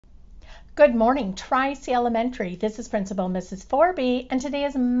Good morning, Tri-C Elementary. This is Principal Mrs. Forby, and today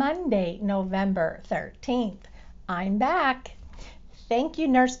is Monday, November 13th. I'm back. Thank you,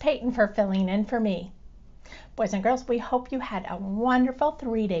 Nurse Peyton, for filling in for me. Boys and girls, we hope you had a wonderful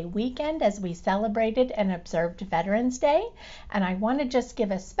 3-day weekend as we celebrated and observed Veterans Day. And I want to just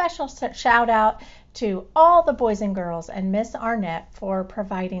give a special shout out to all the boys and girls and Miss Arnett for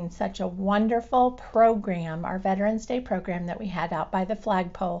providing such a wonderful program, our Veterans Day program that we had out by the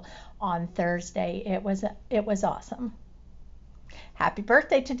flagpole on Thursday. It was awesome. Happy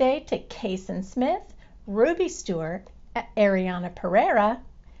birthday today to Kason Smith, Ruby Stewart, Ariana Pereira,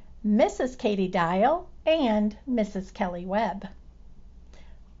 Mrs. Katie Dial, and Mrs. Kelly Webb.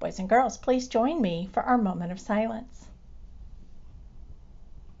 Boys and girls, please join me for our moment of silence.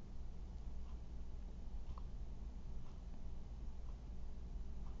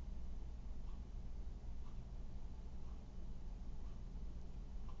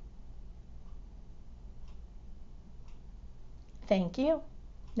 Thank you.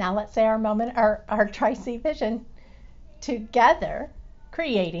 Now let's say our Tri-C vision. Together,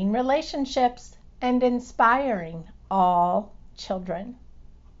 creating relationships and inspiring all children.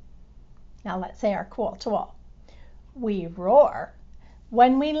 Now let's say our quote to all. We roar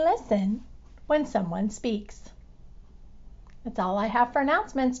when we listen when someone speaks. That's all I have for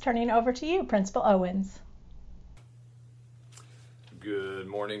announcements. Turning over to you, Principal Owens. Good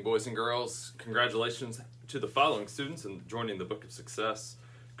morning, boys and girls. Congratulations to the following students in joining the Book of Success.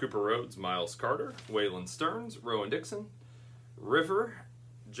 Cooper Rhodes, Miles Carter, Waylon Stearns, Rowan Dixon, River,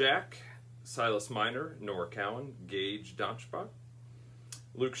 Jack, Silas Minor, Nora Cowan, Gage Donchbach,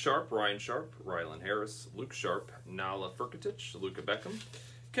 Luke Sharp, Ryan Sharp, Rylan Harris, Luke Sharp, Nala Furkatich, Luca Beckham,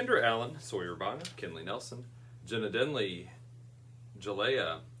 Kendra Allen, Sawyer Bonner, Kinley Nelson, Jenna Denley,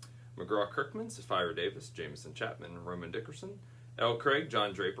 Jalea, McGraw-Kirkman, Sapphire Davis, Jameson Chapman, Roman Dickerson, L. Craig,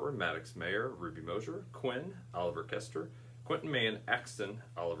 John Draper, Maddox Mayer, Ruby Mosier, Quinn, Oliver Kester, Quentin Mann, Axton,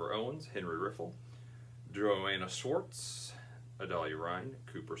 Oliver Owens, Henry Riffle, Joanna Schwartz, Adalia Ryan,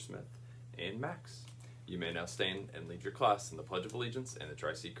 Cooper Smith, and Max. You may now stand and lead your class in the Pledge of Allegiance and the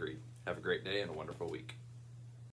Tri-C Creed. Have a great day and a wonderful week.